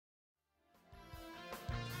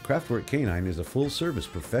Kraftwerk K9 is a full-service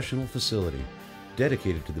professional facility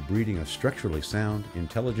dedicated to the breeding of structurally sound,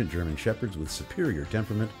 intelligent German Shepherds with superior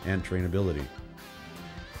temperament and trainability.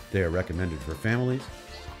 They are recommended for families,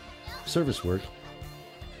 service work,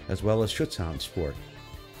 as well as Schutzhound sport.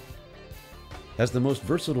 As the most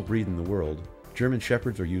versatile breed in the world, German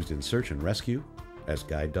Shepherds are used in search and rescue, as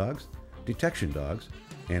guide dogs, detection dogs,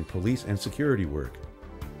 and police and security work.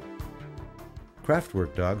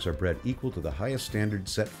 Kraftwerk dogs are bred equal to the highest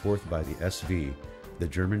standards set forth by the SV, the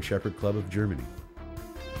German Shepherd Club of Germany.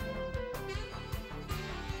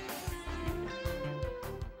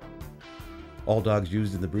 All dogs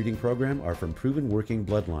used in the breeding program are from proven working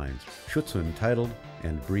bloodlines, Schutzhund titled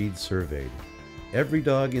and breed surveyed. Every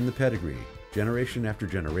dog in the pedigree, generation after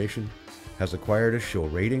generation, has acquired a show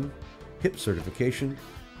rating, HIP certification,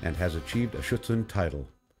 and has achieved a Schutzhund title.